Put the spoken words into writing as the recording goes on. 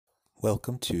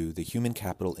Welcome to the Human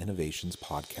Capital Innovations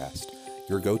Podcast,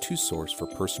 your go-to source for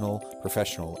personal,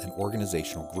 professional, and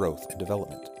organizational growth and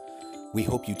development. We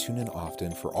hope you tune in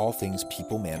often for all things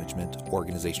people management,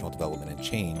 organizational development and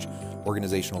change,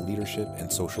 organizational leadership,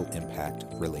 and social impact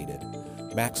related.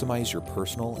 Maximize your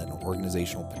personal and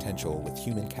organizational potential with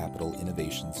Human Capital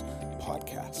Innovations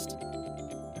Podcast.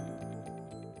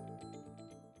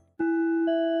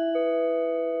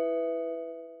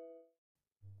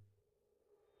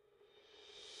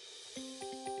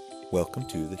 Welcome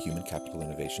to the Human Capital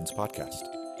Innovations Podcast.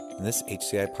 In this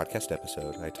HCI podcast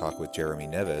episode, I talk with Jeremy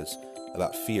Neves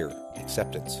about fear,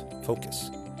 acceptance,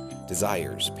 focus,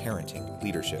 desires, parenting,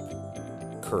 leadership,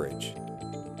 courage,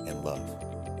 and love.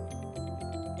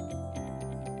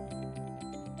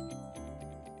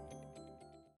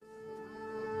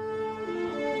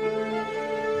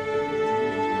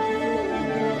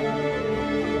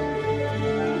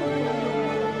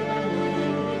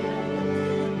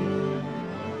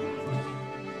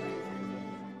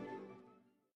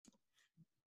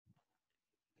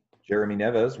 Jeremy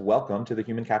Neves, welcome to the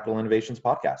Human Capital Innovations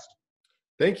Podcast.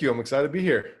 Thank you. I'm excited to be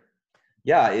here.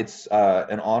 Yeah, it's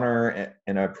an honor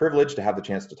and a privilege to have the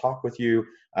chance to talk with you.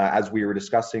 As we were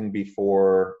discussing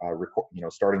before,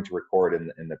 starting to record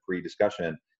in the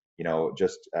pre-discussion,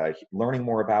 just learning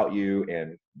more about you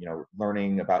and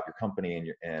learning about your company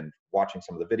and watching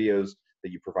some of the videos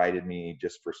that you provided me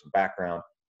just for some background.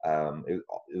 It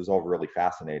was all really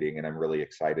fascinating, and I'm really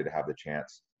excited to have the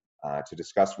chance to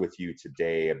discuss with you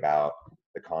today about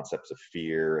the concepts of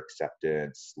fear,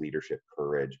 acceptance, leadership,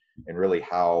 courage, and really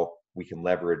how we can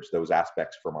leverage those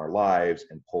aspects from our lives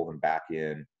and pull them back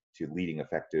in to leading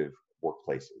effective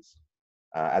workplaces.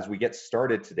 As we get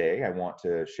started today, I want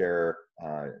to share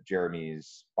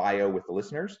Jeremy's bio with the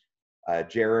listeners.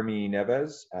 Jeremy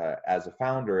Neves, as a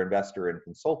founder, investor, and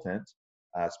consultant,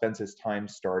 spends his time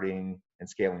starting and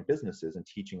scaling businesses and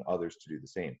teaching others to do the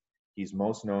same. He's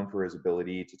most known for his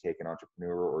ability to take an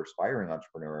entrepreneur or aspiring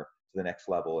entrepreneur to the next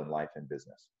level in life and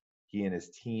business. He and his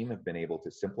team have been able to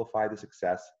simplify the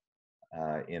success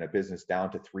in a business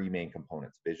down to three main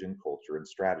components: vision, culture, and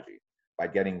strategy. By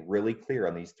getting really clear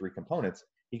on these three components,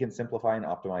 he can simplify and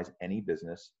optimize any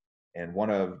business. And one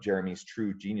of Jeremy's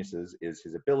true geniuses is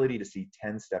his ability to see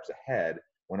 10 steps ahead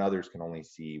when others can only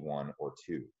see one or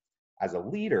two. As a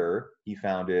leader, he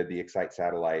founded the Excite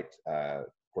Satellite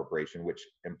Corporation, which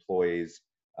employs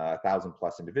 1,000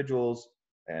 plus individuals,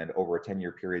 and over a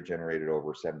 10-year period generated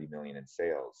over 70 million in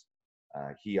sales.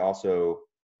 He also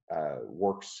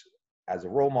works as a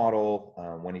role model.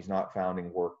 When he's not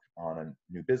founding work on a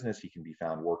new business, he can be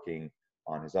found working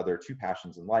on his other two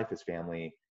passions in life: his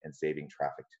family and saving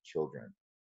trafficked children.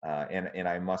 And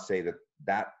I must say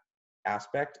that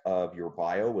aspect of your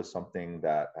bio was something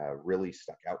that really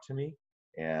stuck out to me,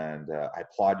 and I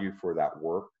applaud you for that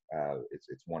work.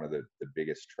 It's one of the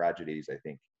biggest tragedies, I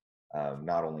think,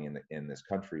 not only in this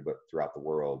country, but throughout the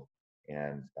world.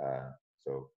 And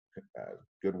so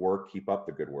good work. Keep up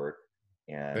the good work.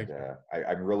 And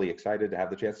I'm really excited to have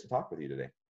the chance to talk with you today.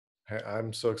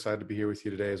 I'm so excited to be here with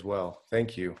you today as well.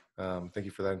 Thank you. Thank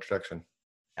you for that introduction.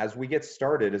 As we get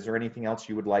started, is there anything else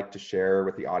you would like to share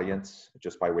with the audience,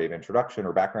 just by way of introduction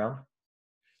or background?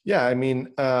 Yeah, I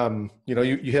mean,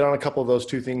 you hit on a couple of those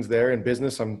two things there. In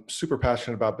business, I'm super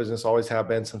passionate about business, always have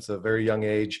been since a very young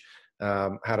age.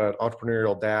 Had an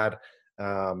entrepreneurial dad,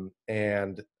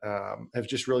 and have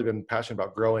just really been passionate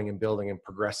about growing and building and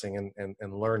progressing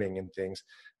and learning and things.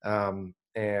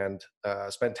 And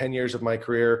spent 10 years of my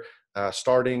career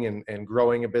starting and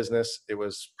growing a business. It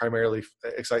was primarily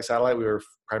Excite Satellite. We were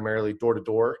primarily door to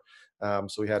door.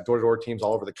 So we had door to door teams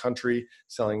all over the country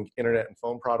selling internet and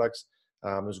phone products.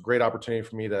 It was a great opportunity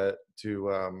for me to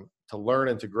learn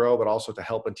and to grow, but also to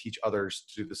help and teach others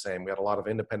to do the same. We had a lot of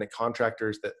independent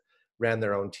contractors that ran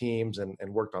their own teams and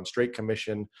worked on straight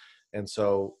commission. And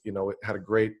so, it had a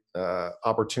great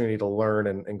opportunity to learn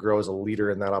and grow as a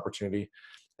leader in that opportunity.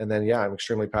 And then, I'm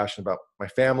extremely passionate about my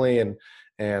family and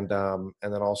then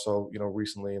also,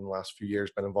 recently in the last few years,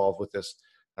 been involved with this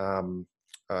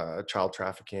child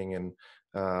trafficking and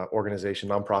organization,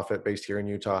 nonprofit based here in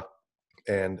Utah.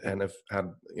 And have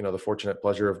had, the fortunate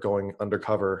pleasure of going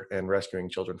undercover and rescuing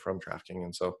children from trafficking.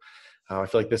 And so I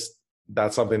feel like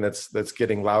that's something that's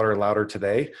getting louder and louder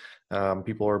today.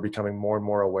 People are becoming more and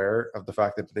more aware of the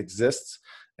fact that it exists.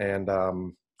 And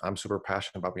I'm super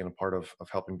passionate about being a part of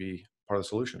helping be part of the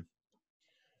solution.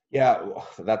 Yeah,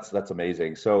 that's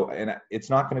amazing. So, and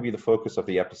it's not going to be the focus of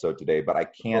the episode today, but I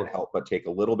can't help but take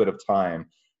a little bit of time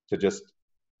to just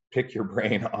pick your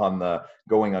brain on the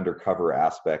going undercover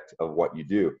aspect of what you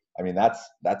do. I mean,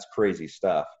 that's crazy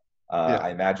stuff. Yeah.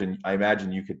 I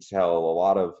imagine you could tell a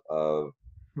lot of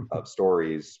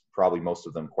stories, probably most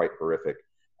of them quite horrific.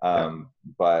 Yeah.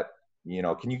 But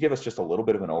can you give us just a little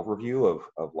bit of an overview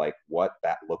of like what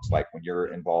that looks like when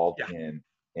you're involved Yeah.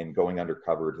 in going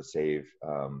undercover to save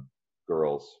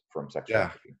girls from sex Yeah.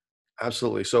 trafficking?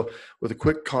 Absolutely. So with a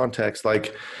quick context,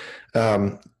 like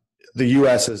um, the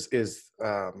U.S. is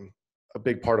a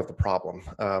big part of the problem,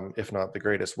 if not the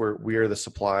greatest. We are the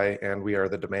supply and we are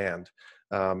the demand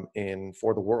in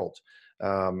for the world.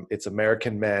 It's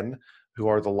American men who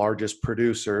are the largest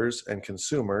producers and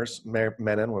consumers,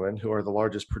 men and women who are the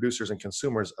largest producers and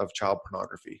consumers of child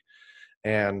pornography,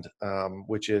 and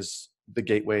which is the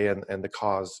gateway and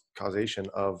the causation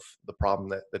of the problem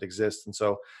that exists. And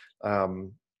so,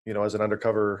 as an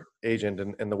undercover agent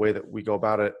and the way that we go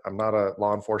about it, I'm not a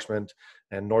law enforcement,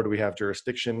 and nor do we have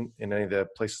jurisdiction in any of the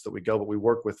places that we go, but we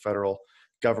work with federal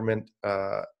government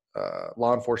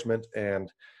law enforcement,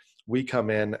 and we come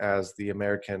in as the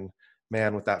American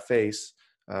man with that face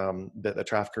that the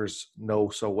traffickers know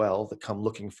so well, that come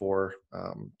looking for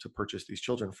to purchase these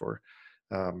children for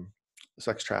um,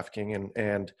 sex trafficking.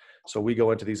 And so we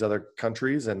go into these other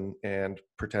countries and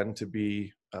pretend to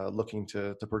be looking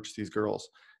to purchase these girls.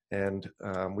 And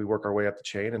we work our way up the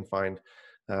chain and find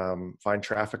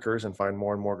traffickers and find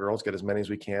more and more girls, get as many as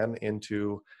we can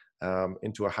into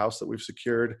a house that we've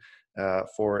secured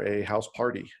for a house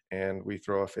party. And we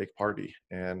throw a fake party,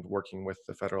 and working with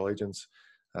the federal agents,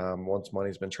 once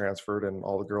money's been transferred and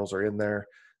all the girls are in there,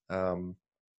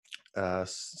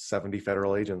 70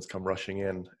 federal agents come rushing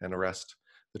in and arrest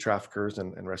the traffickers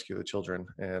and rescue the children.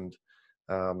 And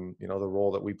the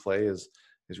role that we play is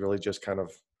really just kind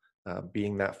of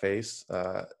being that face,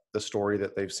 the story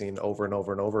that they've seen over and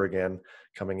over and over again,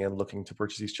 coming in looking to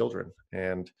purchase these children.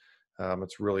 And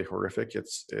it's really horrific.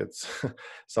 It's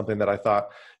something that I thought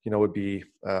would be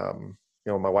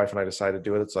my wife and I decided to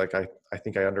do it. It's like I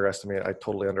think I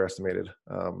totally underestimated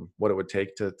what it would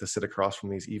take to sit across from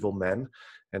these evil men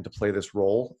and to play this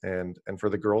role, and for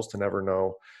the girls to never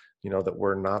know that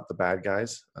we're not the bad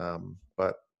guys,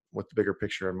 but with the bigger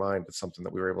picture in mind. It's something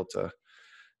that we were able to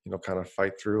kind of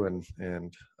fight through.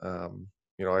 And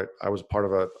I was part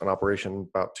of an operation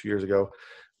about 2 years ago.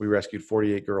 We rescued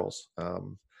 48 girls,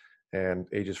 and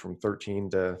ages from 13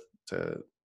 to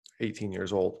 18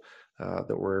 years old,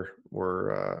 that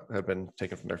had been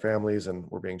taken from their families and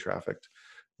were being trafficked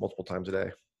multiple times a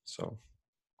day. So,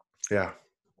 yeah.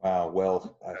 Wow.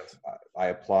 Well, I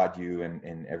applaud you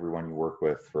and everyone you work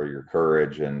with for your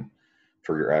courage and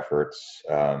for your efforts.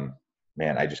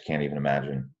 Man, I just can't even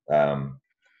imagine.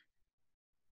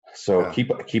 So Yeah.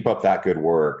 keep up that good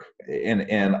work.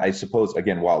 And I suppose,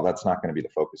 again, while that's not going to be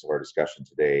the focus of our discussion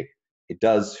today, it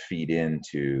does feed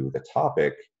into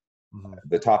Mhm.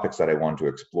 the topics that I want to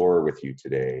explore with you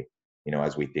today.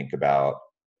 As we think about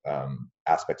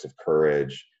aspects of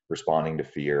courage, responding to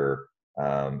fear,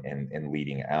 and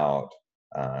leading out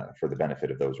for the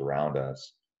benefit of those around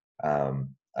us.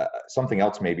 Something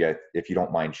else, maybe, if you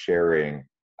don't mind sharing.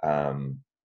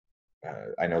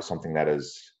 I know something that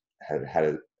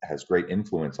has great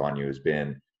influence on you has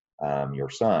been your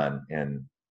son, and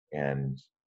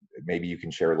maybe you can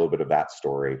share a little bit of that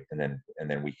story, and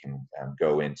then we can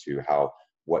go into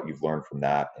what you've learned from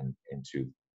that and into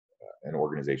an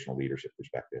organizational leadership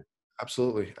perspective.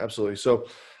 Absolutely. Absolutely. So,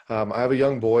 I have a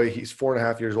young boy. He's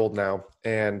 4.5 years old now,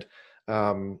 and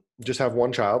just have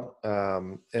one child.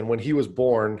 And when he was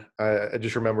born, I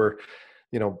just remember,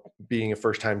 being a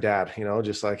first time dad,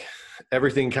 just like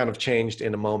everything kind of changed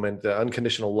in a moment. The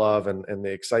unconditional love and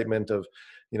the excitement of,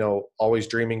 always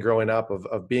dreaming growing up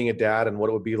of being a dad and what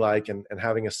it would be like, and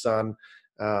having a son,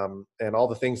 and all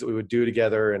the things that we would do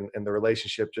together, and the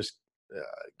relationship just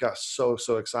got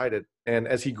so excited. And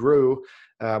as he grew,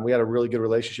 we had a really good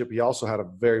relationship. He also had a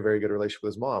very, very good relationship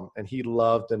with his mom, and he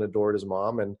loved and adored his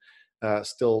mom, and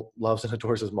still loves and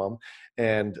adores his mom.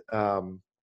 And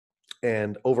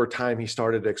over time, he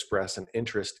started to express an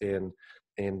interest in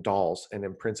dolls and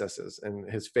in princesses. And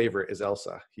his favorite is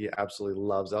Elsa. He absolutely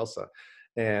loves Elsa.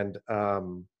 And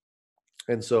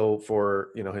and so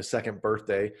for his second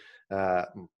birthday, uh,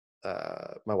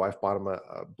 my wife bought him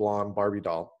a blonde Barbie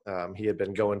doll. He had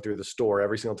been going through the store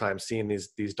every single time, seeing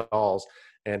these dolls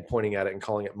and pointing at it and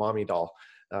calling it "mommy doll."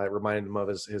 It reminded him of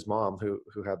his mom,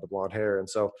 who had the blonde hair. And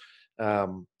so,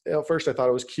 first I thought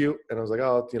it was cute, and I was like,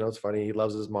 oh, it's funny. He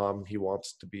loves his mom. He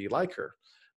wants to be like her.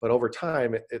 But over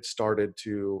time, it started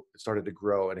to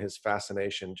grow, and his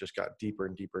fascination just got deeper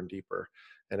and deeper and deeper.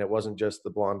 And it wasn't just the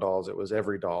blonde dolls; it was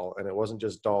every doll. And it wasn't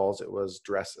just dolls; it was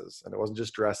dresses. And it wasn't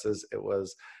just dresses; it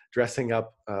was dressing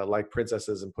up like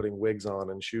princesses and putting wigs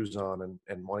on and shoes on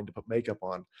and wanting to put makeup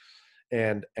on.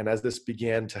 And as this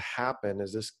began to happen,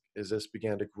 as this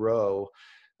began to grow,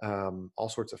 all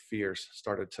sorts of fears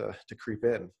started to creep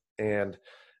in. And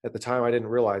at the time, I didn't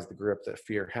realize the grip that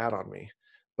fear had on me.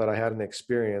 But I had an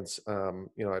experience.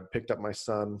 I'd picked up my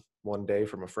son one day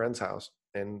from a friend's house,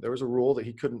 and there was a rule that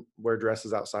he couldn't wear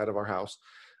dresses outside of our play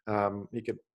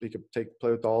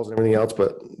with dolls and everything else,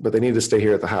 but they needed to stay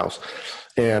here at the house.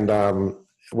 And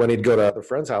when he'd go to other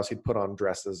friends' house, he'd put on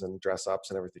dresses and dress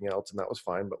ups and everything else, and that was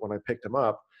fine. But when I picked him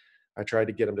up, I tried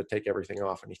to get him to take everything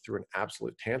off, and he threw an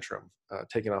absolute tantrum,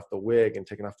 taking off the wig and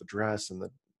taking off the dress and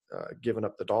giving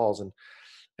up the dolls.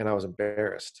 And I was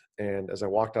embarrassed. And as I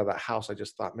walked out of that house, I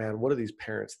just thought, man, what do these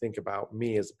parents think about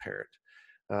me as a parent?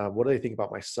 What do they think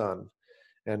about my son?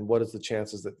 And what is the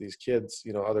chances that these kids,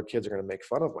 other kids are going to make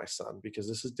fun of my son because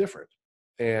this is different?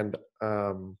 And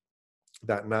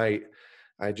that night,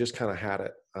 I just kind of had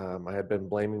it. I had been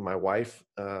blaming my wife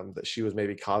that she was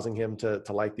maybe causing him to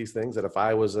like these things, that if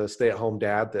I was a stay-at-home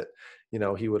dad, that,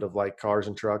 he would have liked cars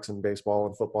and trucks and baseball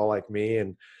and football like me.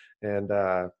 And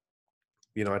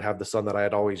I'd have the son that I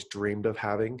had always dreamed of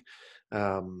having.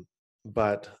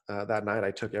 But that night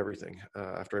I took everything.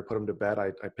 After I put him to bed,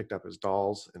 I picked up his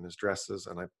dolls and his dresses,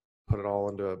 and I put it all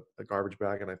into a garbage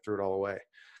bag, and I threw it all away.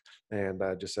 And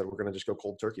I just said, we're going to just go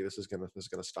cold turkey. This is going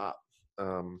to stop.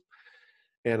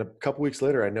 And a couple weeks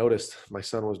later, I noticed my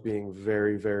son was being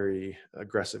very, very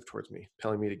aggressive towards me,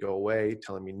 telling me to go away,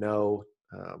 telling me no,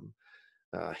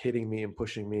 hitting me and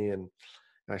pushing me. And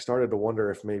I started to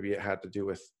wonder if maybe it had to do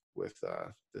with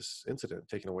this incident,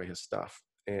 taking away his stuff.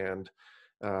 And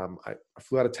I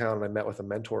flew out of town, and I met with a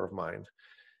mentor of mine.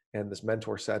 And this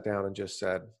mentor sat down and just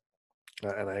said,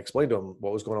 and I explained to him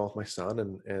what was going on with my son,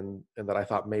 and that I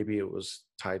thought maybe it was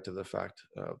tied to the fact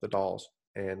of the dolls.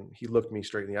 And he looked me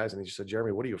straight in the eyes, and he just said,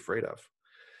 Jeremy, what are you afraid of?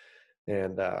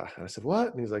 And I said,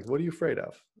 what? And he's like, what are you afraid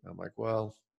of? I'm like,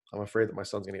 well, I'm afraid that my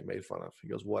son's going to get made fun of. He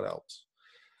goes, what else?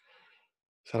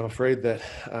 So I'm afraid that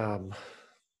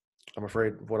I'm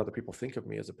afraid what other people think of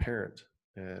me as a parent.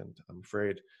 And I'm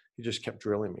afraid. He just kept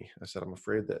drilling me. I said, I'm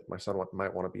afraid that my son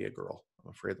might want to be a girl.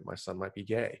 I'm afraid that my son might be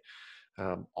gay.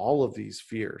 All of these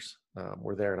fears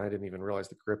were there, and I didn't even realize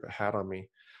the grip it had on me.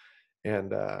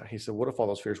 And he said, what if all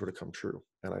those fears were to come true?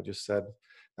 And I just said,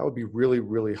 that would be really,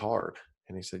 really hard.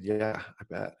 And he said, yeah, I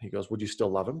bet. He goes, would you still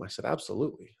love him? I said,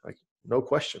 absolutely. Like, no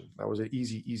question. That was an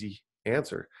easy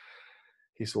answer.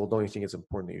 He said, well, don't you think it's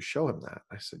important that you show him that?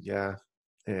 I said, yeah.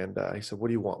 And he said, what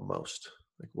do you want most?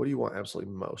 Like, what do you want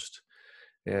absolutely most?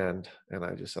 And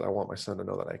I just said, I want my son to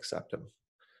know that I accept him.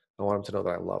 I want him to know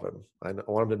that I love him. I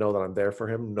want him to know that I'm there for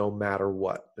him no matter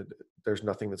what. There's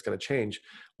nothing that's going to change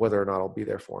whether or not I'll be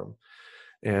there for him.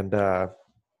 And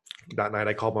that night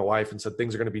I called my wife and said,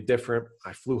 things are going to be different.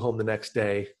 I flew home the next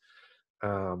day.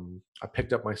 I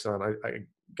picked up my son. I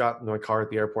got in my car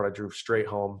at the airport. I drove straight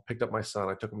home, picked up my son.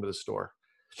 I took him to the store,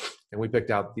 and we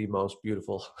picked out the most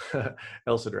beautiful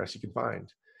Elsa dress you can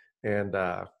find. And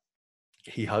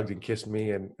he hugged and kissed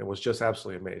me and was just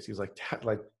absolutely amazed. He's like, Dad,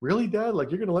 like, really, Dad? Like,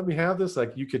 you're going to let me have this?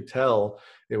 Like, you could tell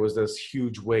it was this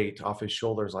huge weight off his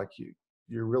shoulders. Like,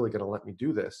 you're really going to let me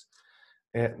do this?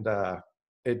 And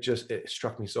it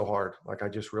struck me so hard. Like, I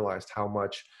just realized how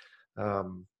much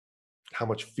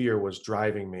fear was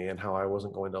driving me, and how I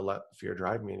wasn't going to let fear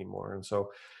drive me anymore. And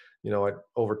so,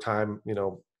 over time,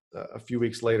 a few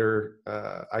weeks later,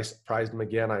 I surprised him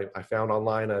again. I found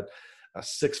online a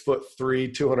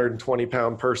 6'3",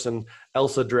 220-pound person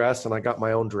Elsa dress, and I got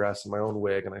my own dress and my own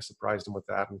wig, and I surprised him with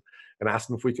that, and asked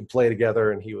him if we could play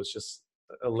together, and he was just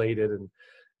elated.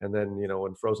 And then,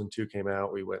 when Frozen 2 came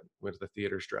out, we went to the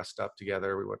theaters dressed up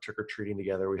together. We went trick-or-treating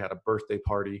together. We had a birthday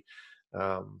party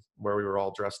where we were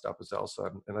all dressed up as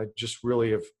Elsa, and I just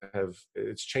really have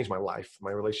it's changed my life,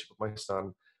 my relationship with my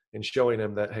son, and showing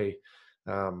him that, hey,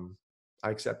 I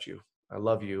accept you, I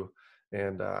love you,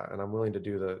 and I'm willing to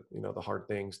do the hard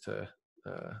things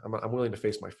I'm willing to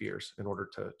face my fears in order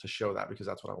to show that, because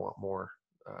that's what I want more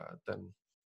than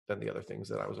the other things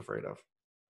that I was afraid of.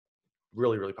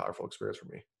 Really, really powerful experience for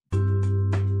me.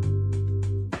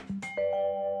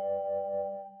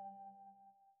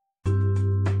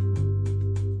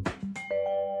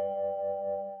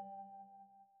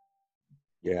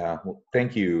 Yeah, well,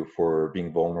 thank you for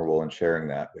being vulnerable and sharing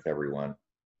that with everyone.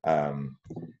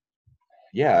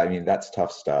 Yeah, I mean, that's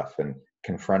tough stuff, and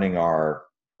confronting our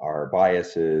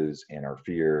biases and our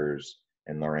fears,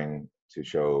 and learning to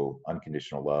show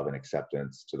unconditional love and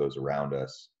acceptance to those around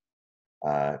us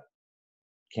uh,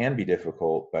 can be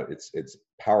difficult, but it's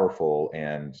powerful,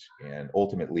 and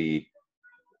ultimately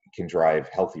can drive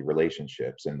healthy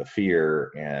relationships. And the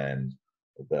fear and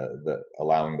the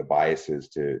allowing the biases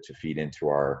to feed into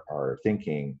our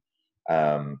thinking,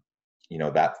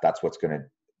 that's what's going to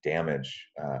damage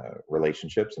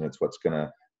relationships, and it's what's going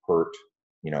to hurt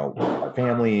our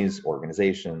families,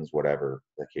 organizations, whatever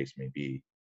the case may be.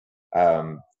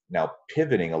 Now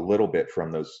pivoting a little bit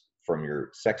from your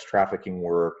sex trafficking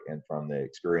work and from the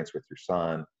experience with your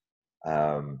son,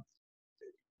 um,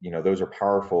 those are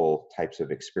powerful types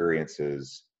of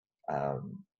experiences.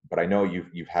 But I know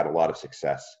you've had a lot of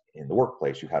success in the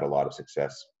workplace. You've had a lot of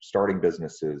success starting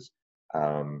businesses.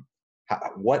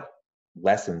 What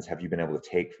lessons have you been able to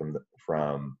take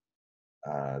from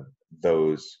uh,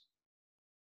 those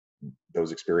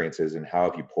experiences, and how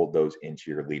have you pulled those into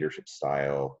your leadership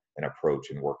style and approach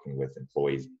in working with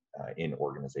employees in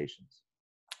organizations?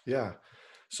 Yeah.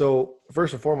 So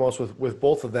first and foremost, with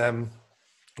both of them,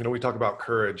 we talk about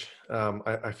courage.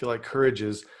 I feel like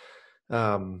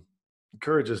um,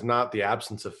 courage is not the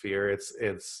absence of fear.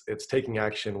 It's taking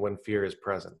action when fear is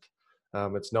present.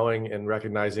 It's knowing and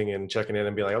recognizing and checking in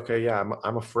and be like, okay, yeah,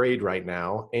 I'm afraid right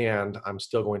now, and I'm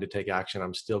still going to take action.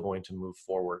 I'm still going to move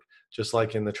forward. Just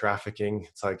like in the trafficking,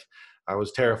 it's like I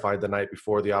was terrified the night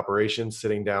before the operation,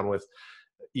 sitting down with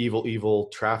evil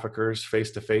traffickers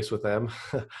face to face with them,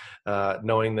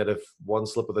 knowing that if one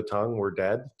slip of the tongue, we're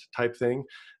dead, type thing.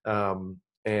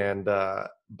 And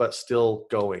but still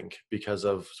going because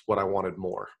of what I wanted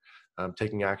more,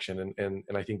 taking action. And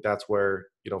I think that's where,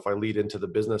 if I lead into the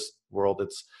business world,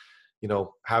 it's,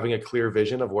 having a clear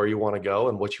vision of where you want to go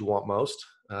and what you want most.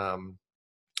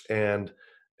 And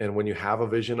and when you have a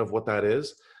vision of what that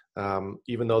is,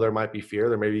 even though there might be fear,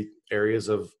 there may be areas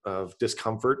of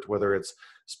discomfort, whether it's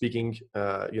speaking,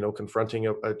 confronting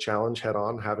a challenge head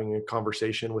on, having a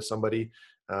conversation with somebody,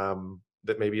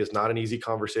 that maybe is not an easy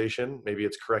conversation. Maybe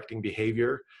it's correcting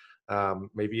behavior.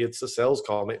 Maybe it's a sales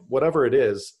call, whatever it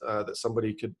is, that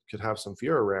somebody could have some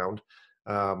fear around.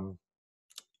 Um,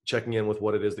 Checking in with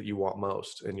what it is that you want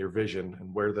most and your vision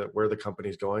and where the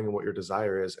company's going and what your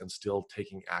desire is, and still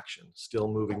taking action, still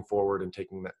moving forward and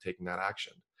taking that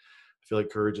action. I feel like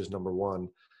courage is number one.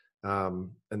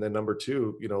 And then number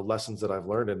two, lessons that I've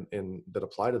learned in that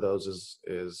apply to those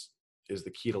is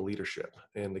the key to leadership.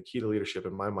 And the key to leadership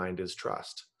in my mind is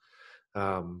trust.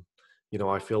 Um,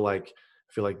 I feel like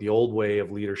the old way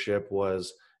of leadership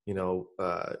was,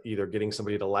 either getting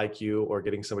somebody to like you or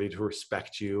getting somebody to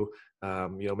respect you.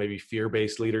 Maybe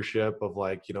fear-based leadership of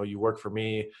like, you work for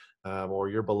me, or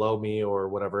you're below me or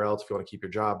whatever else. If you want to keep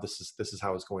your job, this is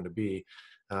how it's going to be.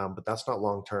 But that's not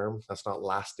long-term. That's not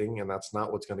lasting, and that's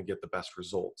not what's going to get the best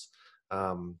results.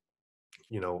 Um,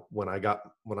 when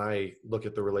I look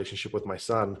at the relationship with my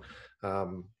son,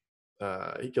 um,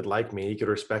 he could like me, he could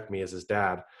respect me as his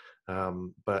dad.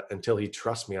 But until he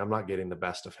trusts me, I'm not getting the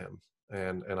best of him.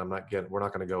 And we're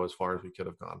not going to go as far as we could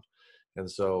have gone.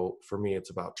 And so for me, it's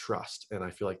about trust. And I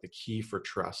feel like the key for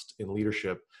trust in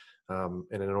leadership, and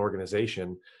in an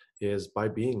organization, is by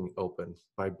being open,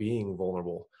 by being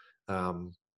vulnerable.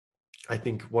 Um, I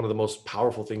think one of the most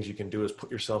powerful things you can do is put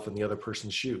yourself in the other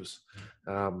person's shoes.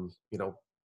 Um, you know,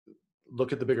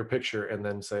 Look at the bigger picture and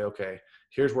then say, okay,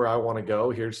 here's where I want to go.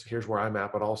 Here's where I'm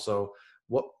at, but also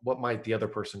what might the other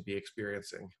person be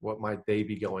experiencing? What might they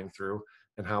be going through?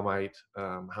 And how might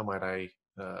I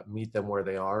meet them where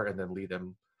they are, and then lead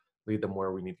them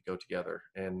where we need to go together.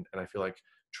 And I feel like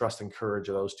trust and courage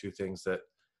are those two things that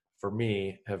for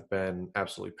me have been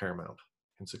absolutely paramount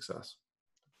in success.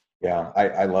 Yeah,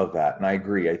 I love that. And I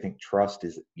agree. I think trust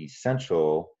is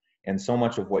essential. And so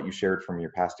much of what you shared from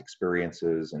your past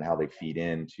experiences and how they feed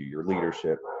into your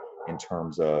leadership in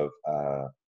terms of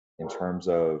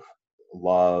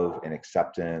love and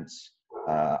acceptance,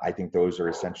 I think those are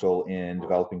essential in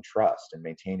developing trust and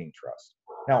maintaining trust.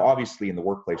 Now, obviously, in the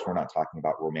workplace, we're not talking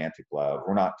about romantic love.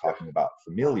 We're not talking about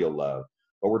familial love,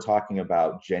 but we're talking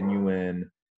about genuine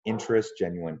interest,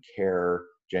 genuine care,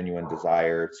 genuine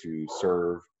desire to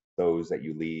serve those that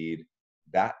you lead.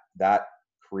 That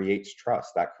creates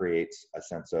trust. That creates a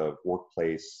sense of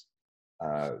workplace.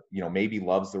 Maybe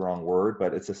love's the wrong word,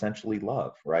 but it's essentially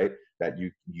love, right? That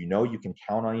you can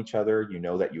count on each other. You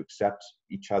know that you accept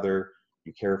each other.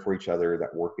 You care for each other.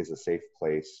 That work is a safe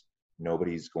place.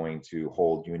 Nobody's going to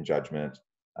hold you in judgment.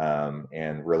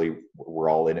 And really, we're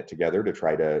all in it together to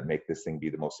try to make this thing be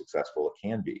the most successful it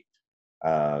can be.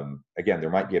 Again, there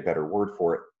might be a better word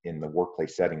for it in the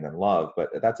workplace setting than love, but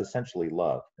that's essentially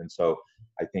love. And so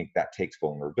I think that takes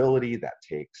vulnerability, that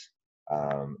takes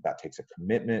a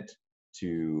commitment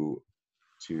to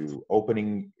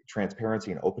opening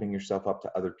transparency and opening yourself up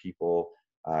to other people,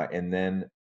 and then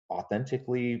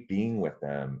authentically being with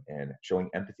them and showing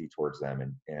empathy towards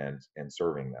them and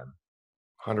serving them.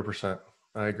 100%.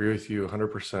 I agree with you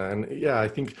 100%. And yeah, I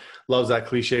think love's that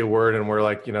cliche word, and we're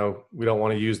like, we don't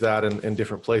want to use that in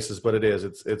different places, but it is.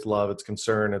 It's love, it's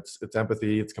concern, it's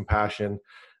empathy, it's compassion.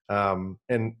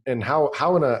 And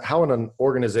how in an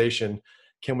organization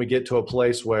can we get to a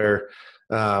place where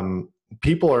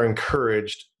people are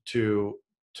encouraged to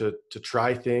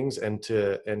try things and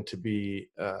to be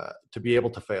able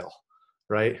to fail,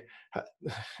 right?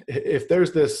 If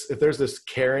there's this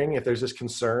caring, if there's this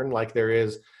concern, like there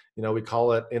is, we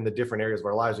call it in the different areas of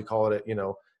our lives, we call it,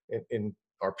 in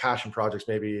our passion projects,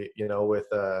 maybe, with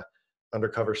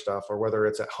undercover stuff, or whether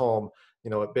it's at home,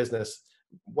 at business,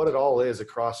 what it all is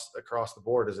across the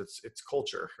board is it's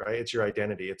culture, right? It's your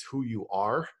identity. It's who you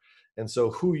are. And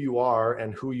so who you are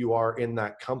and who you are in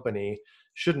that company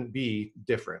shouldn't be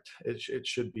different. It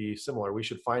should be similar. We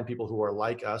should find people who are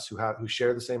like us, who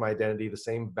share the same identity, the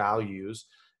same values,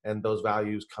 and those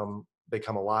values come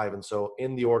alive. And so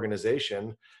in the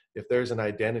organization, if there's an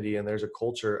identity and there's a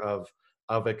culture of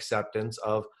acceptance,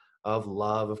 of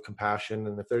love, of compassion,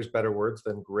 and if there's better words,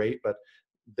 then great. But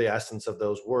the essence of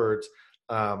those words,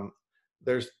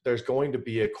 there's going to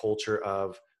be a culture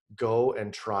of go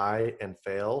and try and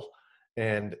fail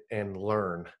and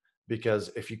learn. Because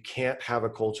if you can't have a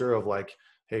culture of like,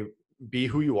 hey, be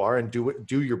who you are and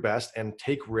do your best and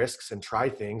take risks and try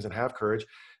things and have courage,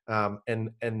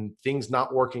 and things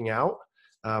not working out,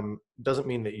 doesn't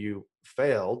mean that you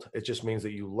failed. It just means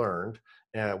that you learned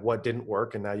what didn't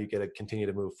work, and now you get to continue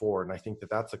to move forward. And I think that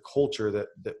that's a culture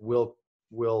that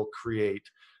will create,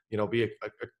 be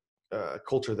a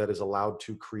culture that is allowed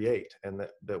to create, and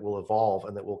that will evolve,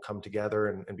 and that will come together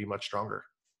and be much stronger.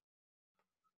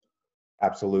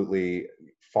 Absolutely.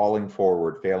 Falling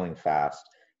forward, failing fast.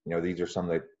 These are some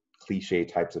of the cliche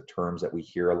types of terms that we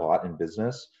hear a lot in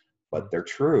business, but they're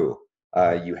true.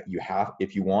 You have,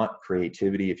 if you want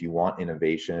creativity, if you want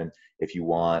innovation, if you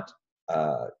want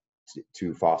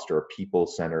to foster a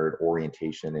people-centered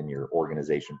orientation in your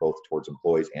organization, both towards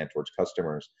employees and towards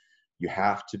customers, you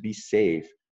have to be safe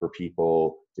for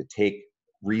people to take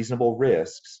reasonable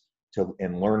risks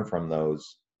and learn from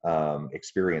those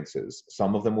experiences.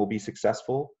 Some of them will be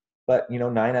successful, but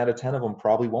 9 out of 10 of them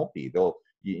probably won't be.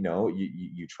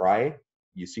 You try,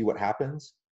 you see what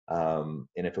happens, and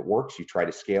if it works, you try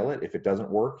to scale it. If it doesn't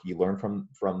work, you learn from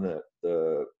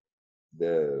the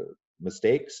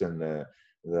mistakes and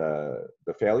the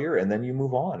failure, and then you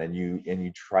move on and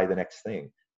you try the next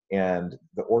thing. And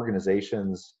the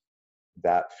organizations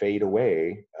that fade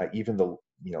away, even the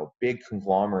big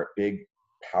conglomerate, big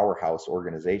powerhouse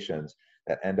organizations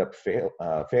that end up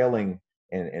failing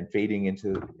and fading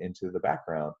into the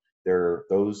background, they're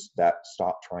those that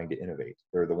stop trying to innovate.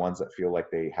 They're the ones that feel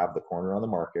like they have the corner on the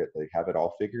market, they have it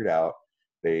all figured out,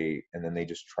 and then they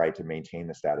just try to maintain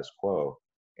the status quo.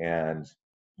 And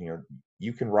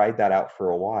you can ride that out for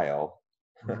a while,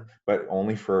 but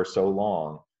only for so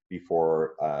long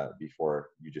before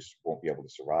you just won't be able to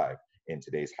survive in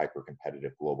today's hyper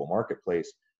competitive global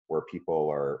marketplace, where people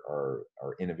are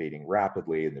innovating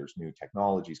rapidly and there's new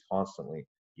technologies constantly.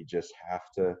 You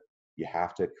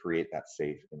have to create that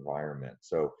safe environment.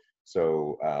 So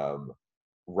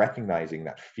recognizing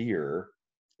that fear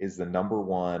is the number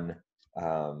one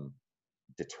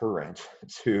deterrent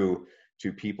to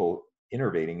people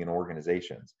innovating in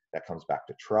organizations. That comes back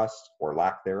to trust or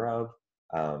lack thereof.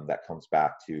 That comes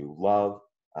back to love,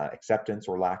 acceptance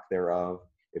or lack thereof.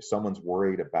 If someone's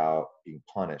worried about being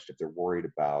punished, if they're worried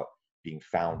about being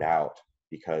found out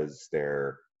because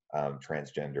they're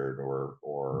transgendered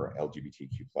or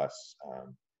LGBTQ plus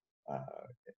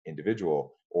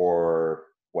individual, or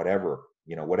whatever,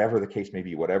 whatever the case may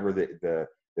be, whatever the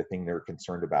thing they're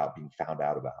concerned about being found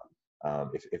out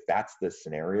about. If that's the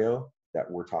scenario that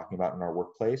we're talking about in our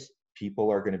workplace,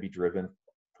 people are going to be driven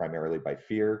primarily by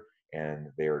fear, and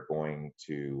they're going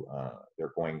to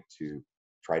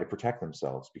try to protect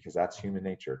themselves, because that's human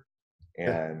nature.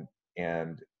 And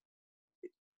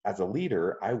as a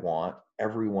leader, I want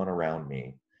everyone around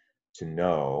me to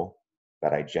know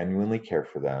that I genuinely care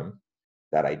for them,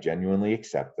 that I genuinely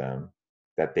accept them,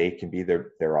 that they can be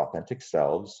their authentic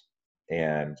selves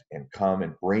and come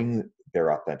and bring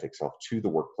their authentic self to the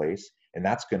workplace. And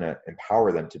that's going to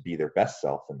empower them to be their best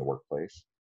self in the workplace,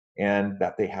 and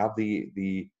that they have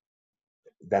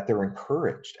that they're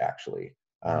encouraged actually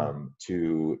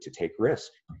to take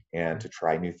risk and to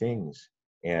try new things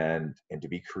and to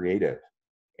be creative.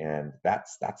 And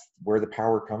that's where the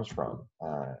power comes from.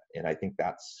 And I think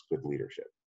that's good leadership.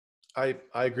 I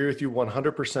agree with you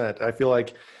 100%. I feel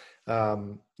like,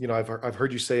 I've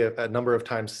heard you say a number of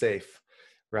times, safe,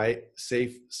 right?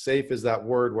 Safe is that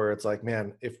word where it's like,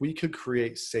 man, if we could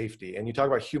create safety, and you talk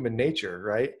about human nature,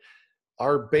 right?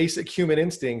 our basic human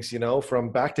instincts,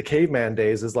 from back to caveman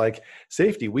days, is like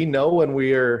safety. We know when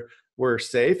we're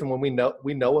safe, and when we know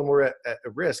when we're at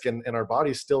risk, and our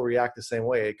bodies still react the same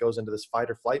way. It goes into this fight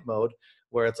or flight mode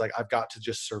where it's like, I've got to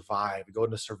just survive, go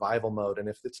into survival mode. And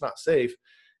if it's not safe,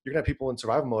 you're gonna have people in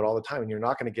survival mode all the time, and you're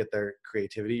not gonna get their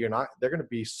creativity. They're gonna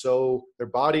be their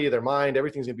body, their mind,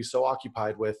 everything's gonna be so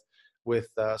occupied with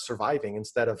surviving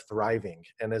instead of thriving.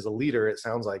 And as a leader, it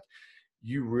sounds like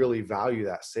you really value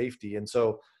that safety. And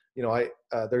so,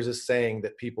 there's this saying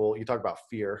that you talk about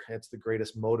fear. It's the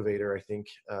greatest motivator, I think,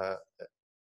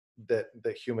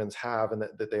 that humans have, and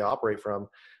that they operate from.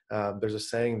 There's a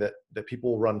saying that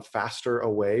people run faster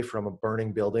away from a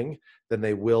burning building than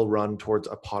they will run towards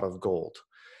a pot of gold.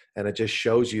 And it just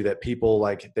shows you that people,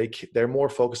 like, they're more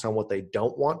focused on what they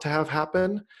don't want to have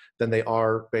happen than they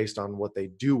are based on what they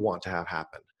do want to have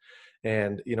happen.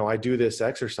 And, I do this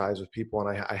exercise with people,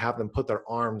 and I have them put their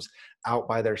arms out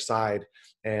by their side,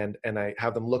 and I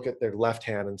have them look at their left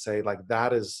hand and say, like,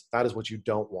 that is what you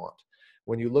don't want.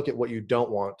 When you look at what you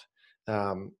don't want,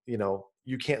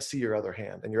 you can't see your other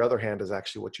hand, and your other hand is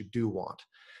actually what you do want.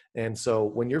 And so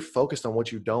when you're focused on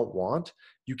what you don't want,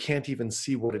 you can't even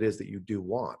see what it is that you do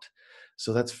want.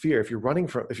 So that's fear. If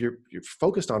you're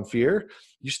focused on fear,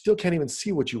 you still can't even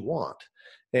see what you want.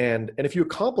 And if you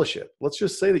accomplish it, let's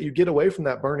just say that you get away from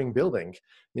that burning building,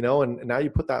 and now you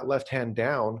put that left hand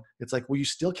down, it's like, well, you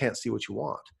still can't see what you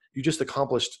want. You just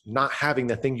accomplished not having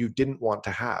the thing you didn't want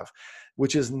to have,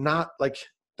 which is not like,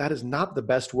 that is not the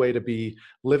best way to be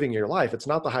living your life. It's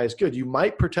not the highest good. You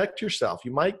might protect yourself.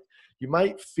 You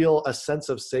might feel a sense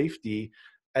of safety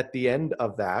at the end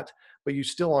of that, but you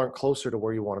still aren't closer to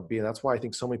where you want to be. And that's why I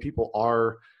think so many people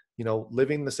are,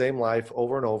 living the same life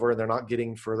over and over, and they're not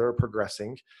getting further or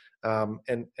progressing.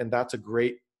 And that's a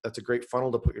great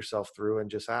funnel to put yourself through,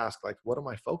 and just ask, like, what am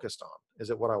I focused on?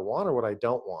 Is it what I want or what I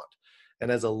don't want?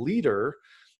 And as a leader,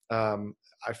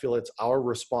 I feel it's our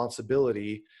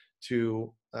responsibility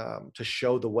to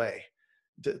show the way,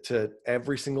 to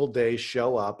every single day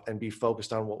show up and be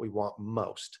focused on what we want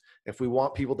most. If we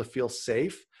want people to feel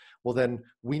safe, well, then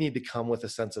we need to come with a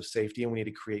sense of safety, and we need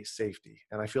to create safety.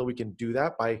 And I feel we can do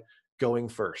that by going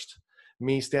first.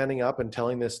 Me standing up and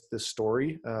telling this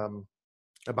story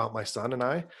about my son and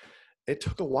I, it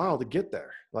took a while to get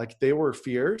there. Like, they were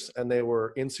fears and they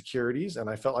were insecurities, and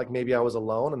I felt like maybe I was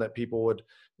alone, and that people would,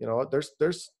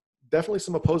 there's definitely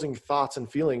some opposing thoughts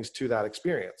and feelings to that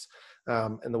experience,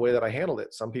 and the way that I handled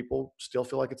it. Some people still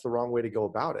feel like it's the wrong way to go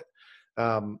about it.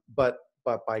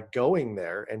 But by going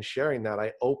there and sharing that,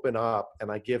 I open up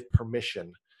and I give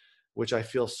permission, which I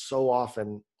feel so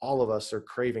often all of us are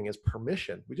craving, is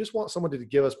permission. We just want someone to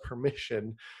give us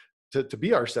permission to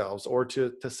be ourselves, or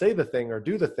to say the thing or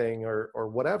do the thing or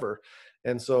whatever.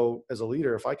 And so as a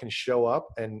leader, if I can show up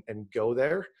and go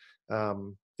there,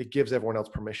 it gives everyone else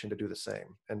permission to do the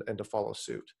same and to follow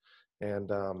suit.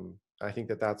 And I think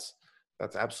that's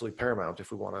absolutely paramount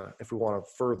if we want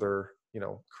to further,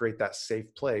 create that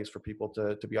safe place for people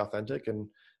to be authentic and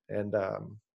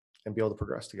be able to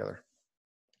progress together.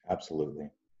 Absolutely.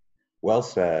 Well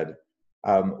said.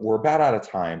 We're about out of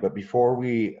time, but before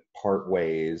we part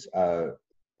ways, I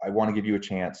want to give you a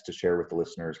chance to share with the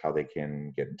listeners how they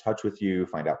can get in touch with you,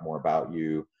 find out more about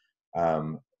you.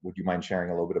 Would you mind sharing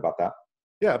a little bit about that?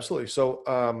 Yeah, absolutely. So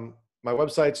my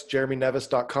website's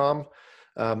jeremyneves.com.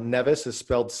 Neves is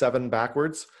spelled 7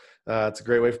 backwards. It's a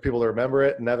great way for people to remember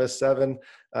it. Neves 7.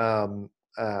 I'm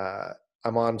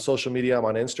on social media. I'm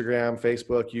on Instagram,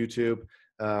 Facebook, YouTube.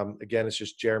 Again, it's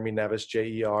just Jeremy Neves,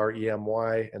 Jeremy,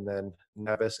 and then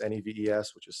Neves,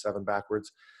 Neves, which is 7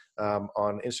 backwards.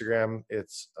 On Instagram,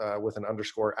 it's with an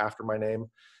underscore after my name.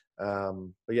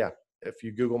 But yeah, if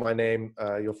you Google my name,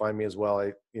 you'll find me as well.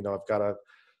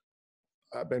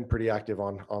 I've been pretty active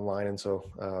online, and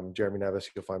so Jeremy Neves,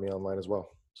 you'll find me online as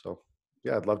well. So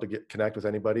yeah, I'd love to connect with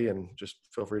anybody, and just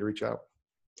feel free to reach out.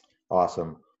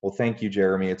 Awesome. Well, thank you,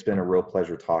 Jeremy. It's been a real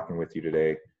pleasure talking with you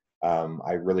today.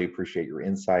 I really appreciate your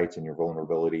insights and your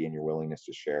vulnerability and your willingness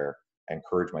to share. I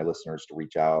encourage my listeners to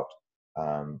reach out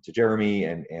to Jeremy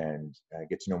and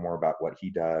get to know more about what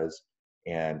he does.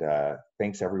 And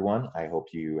thanks, everyone. I hope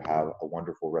you have a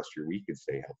wonderful rest of your week and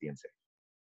stay healthy and safe.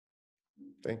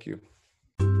 Thank you.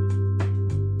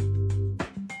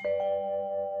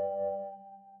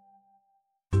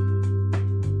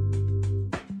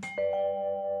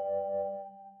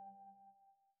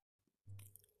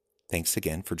 Thanks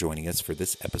again for joining us for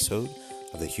this episode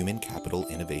of the Human Capital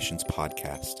Innovations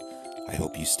Podcast. I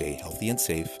hope you stay healthy and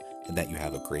safe, and that you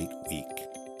have a great week.